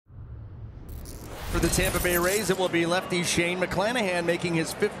the Tampa Bay Rays, it will be lefty Shane McClanahan making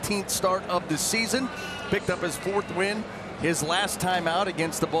his 15th start of the season. Picked up his 4th win his last time out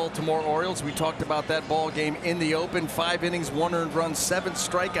against the Baltimore Orioles. We talked about that ball game in the open. 5 innings, 1 earned run, 7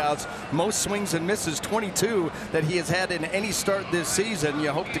 strikeouts, most swings and misses, 22 that he has had in any start this season. You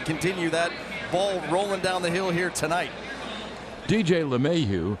hope to continue that ball rolling down the hill here tonight. DJ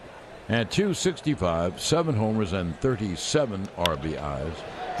LeMahieu had 265, 7 homers, and 37 RBIs.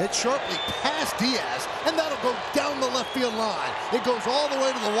 Hit sharply past Diaz, and that'll go down the left field line. It goes all the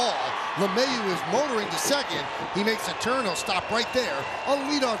way to the wall. LeMahieu is motoring to second. He makes a turn. He'll stop right there. A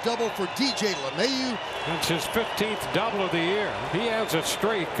leadoff double for DJ LeMahieu. It's his 15th double of the year. He has a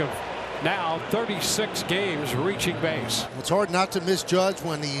streak of now 36 games reaching base. It's hard not to misjudge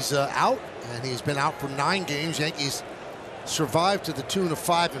when he's out, and he's been out for 9 games. Yankees survived to the tune of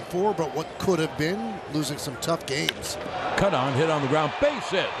 5-4, but what could have been losing some tough games. Cut on, hit on the ground, base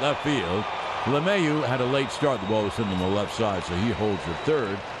hit, left field. LeMahieu had a late start. The ball was sitting on the left side, so he holds the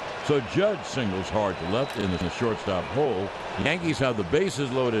third. So Judge singles hard to left in the shortstop hole. The Yankees have the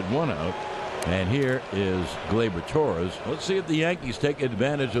bases loaded, 1 out. And here is Gleyber Torres. Let's see if the Yankees take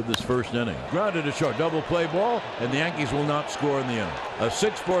advantage of this first inning. Grounded to short, double play ball, and the Yankees will not score in the inning. A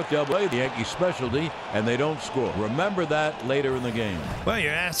 6-4 double play, the Yankees specialty, and they don't score. Remember that later in the game. Well,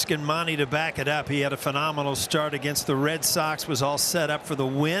 you're asking Monty to back it up. He had a phenomenal start against the Red Sox, was all set up for the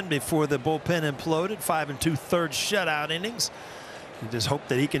win before the bullpen imploded. 5 2/3 shutout innings. You just hope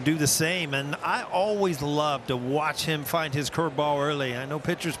that he can do the same, and I always love to watch him find his curveball early. I know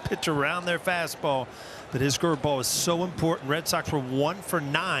pitchers pitch around their fastball, but his curveball is so important. Red Sox were 1 for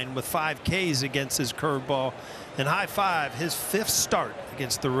 9 with 5 Ks against his curveball, and high five his 5th start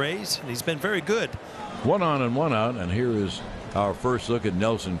against the Rays, and he's been very good. 1 on and 1 out, and here is our first look at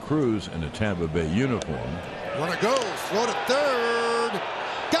Nelson Cruz in a Tampa Bay uniform. Runner goes, throw to third,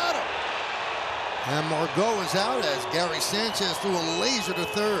 got him. And Margot is out as Gary Sanchez threw a laser to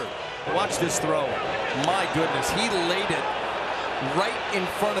third. Watch this throw. My goodness, he laid it right in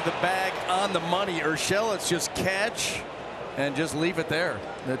front of the bag on the money. Urshela's just catch and just leave it there.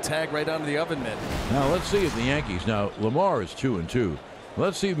 The tag right onto the oven mitt. Now let's see if the Yankees. Now Lamar is 2-2.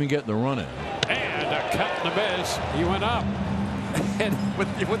 Let's see if we can get the run in. And a cut and a miss. He went up. And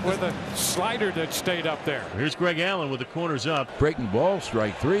with a slider that stayed up there. Here's Greg Allen with the corners up. Breaking ball,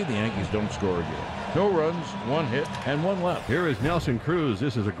 strike 3. The Yankees don't score again. No runs, 1 hit, and 1 left. Here is Nelson Cruz.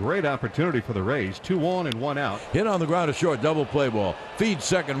 This is a great opportunity for the Rays. 2 on and 1 out. Hit on the ground to short, double play ball. Feed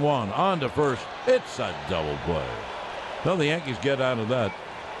second one, on to first. It's a double play. Well, the Yankees get out of that.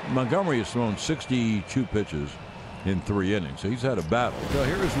 Montgomery has thrown 62 pitches in 3 innings. So he's had a battle. So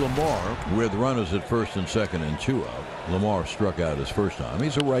here is Lamar with runners at first and second and 2 out. Lamar struck out his first time.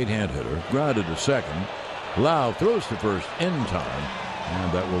 He's a right-hand hitter. Grounded to second. Lau throws to first in time.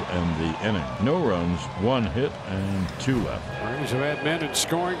 And that will end the inning. No runs, 1 hit, and 2 left. Rays have had men in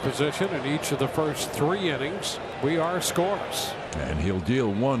scoring position in each of the first 3 innings. We are scoreless. And he'll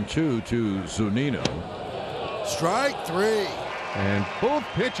deal 1-2 to Zunino. Strike 3. And both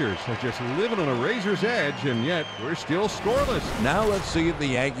pitchers are just living on a razor's edge, and yet we're still scoreless. Now let's see if the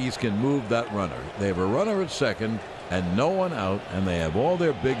Yankees can move that runner. They have a runner at second and no one out, and they have all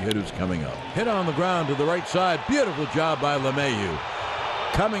their big hitters coming up. Hit on the ground to the right side. Beautiful job by LeMahieu.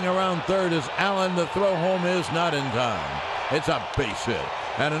 Coming around third is Allen. The throw home is not in time. It's a base hit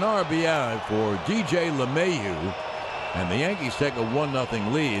and an RBI for DJ LeMahieu. And the Yankees take a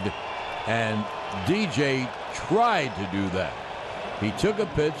 1-0 lead, and DJ tried to do that. He took a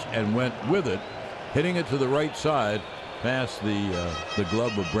pitch and went with it, hitting it to the right side past the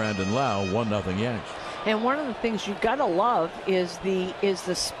glove of Brandon Lau. 1-0 Yanks. And one of the things you've got to love is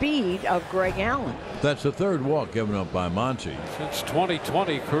the speed of Greg Allen. That's the 3rd walk given up by Monty. Since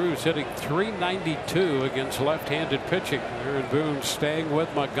 2020, Cruz hitting .392 against left-handed pitching. Aaron Boone staying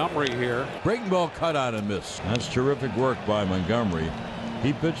with Montgomery here. Breaking ball cut out and miss. That's terrific work by Montgomery.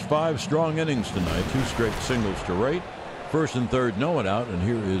 He pitched 5 strong innings tonight, 2 straight singles to right. First and third, no one out, and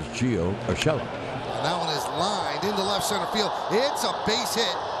here is Gio Urshela. And that one is lined into left center field. It's a base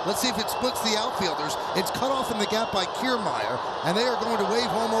hit. Let's see if it splits the outfielders. It's cut off in the gap by Kiermaier, and they are going to wave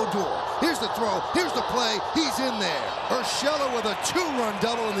home Odor. Here's the throw. Here's the play. He's in there. Urshela with a 2-run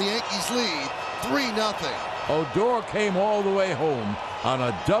double in the Yankees lead. 3-0. Odor came all the way home on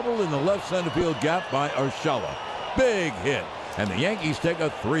a double in the left center field gap by Urshela. Big hit, and the Yankees take a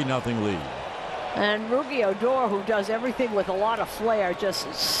 3-0 lead. And Rugi Odor, who does everything with a lot of flair,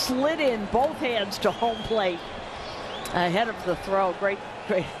 just slid in both hands to home plate ahead of the throw. Great.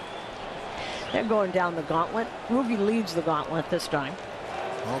 They're going down the gauntlet. Rugi leads the gauntlet this time.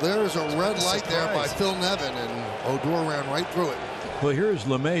 Well, there is a red light there by Phil Nevin, and Odor ran right through it. Well, here's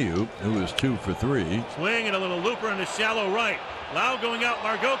LeMahieu, who is 2 for 3. Swing and a little looper in the shallow right. Lau going out.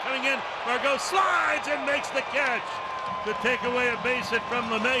 Margot coming in. Margot slides and makes the catch to take away a base hit from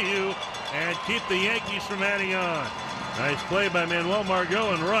LeMahieu and keep the Yankees from adding on. Nice play by Manuel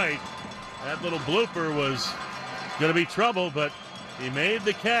Margot and right. That little blooper was going to be trouble, but he made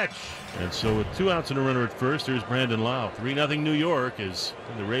the catch. And so with 2 outs and a runner at first, there's Brandon Lau. 3-0 New York as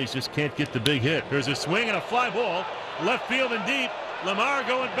the Rays just can't get the big hit. There's a swing and a fly ball. Left field and deep. Lamar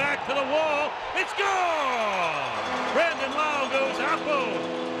going back to the wall. It's gone! Brandon Lau goes Apple.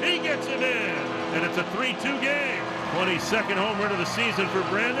 He gets him in. And it's a 3-2 game. 22nd home run of the season for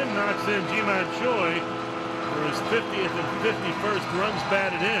Brandon. Knocks in Ji-Man Choi for his 50th and 51st runs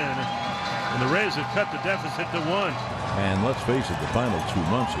batted in. And the Rays have cut the deficit to 1. And let's face it, the final 2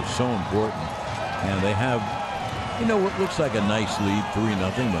 months are so important. And they have, you know, what looks like a nice lead, 3-0.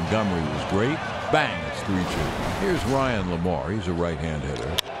 Montgomery was great. Bang, it's 3-2. Here's Ryan Lamar. He's a right-hand hitter.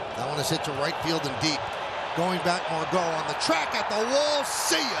 That one is hit to right field and deep. Going back, Margot on the track at the wall.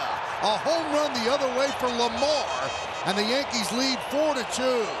 See ya! A home run the other way for Lamar. And the Yankees lead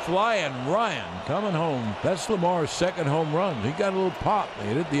 4-2. Flying Ryan coming home. That's Lamar's 2nd home run. He got a little pop. They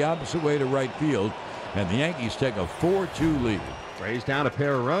hit it the opposite way to right field. And the Yankees take a 4-2 lead. Rays down a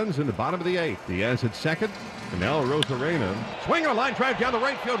pair of runs in the bottom of the 8th. Diaz at second. And now Rosarena. Swing on a line drive down the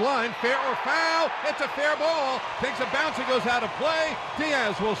right field line. Fair or foul? It's a fair ball. Takes a bounce and goes out of play.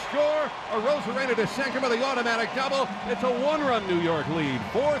 Diaz will score. A Rosarena to second with the automatic double. It's a 1-run New York lead.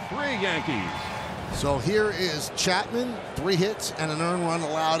 4-3 Yankees. So here is Chapman. 3 hits and an earned run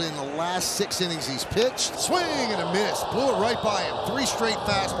allowed in the last 6 innings he's pitched. Swing and a miss. Blew it right by him. 3 straight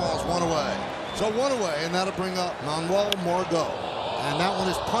fastballs, 1 away. So 1 away, and that'll bring up Manuel Margot. And that one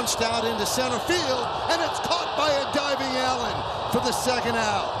is punched out into center field, and it's caught by a diving Allen for the 2nd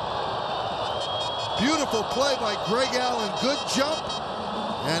out. Beautiful play by Greg Allen. Good jump,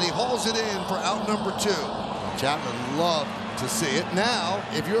 and he hauls it in for out number 2. Chapman loved to see it. Now,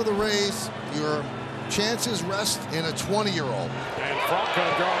 if you're the Rays, your chances rest in a 20-year-old. And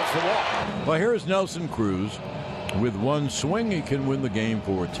Franco draws the walk. Well, here's Nelson Cruz. With 1 swing, he can win the game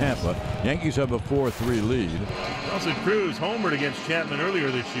for Tampa. Yankees have a 4-3 lead. Nelson Cruz homered against Chapman earlier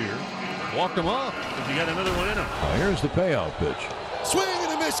this year. Walked him off because he got another one in him. Here's the payoff pitch. Swing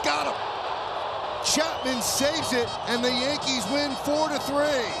and a miss, got him. Chapman saves it, and the Yankees win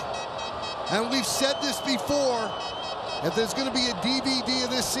 4-3. And we've said this before. If there's going to be a DVD of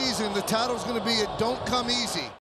this season, the title's going to be "It Don't Come Easy."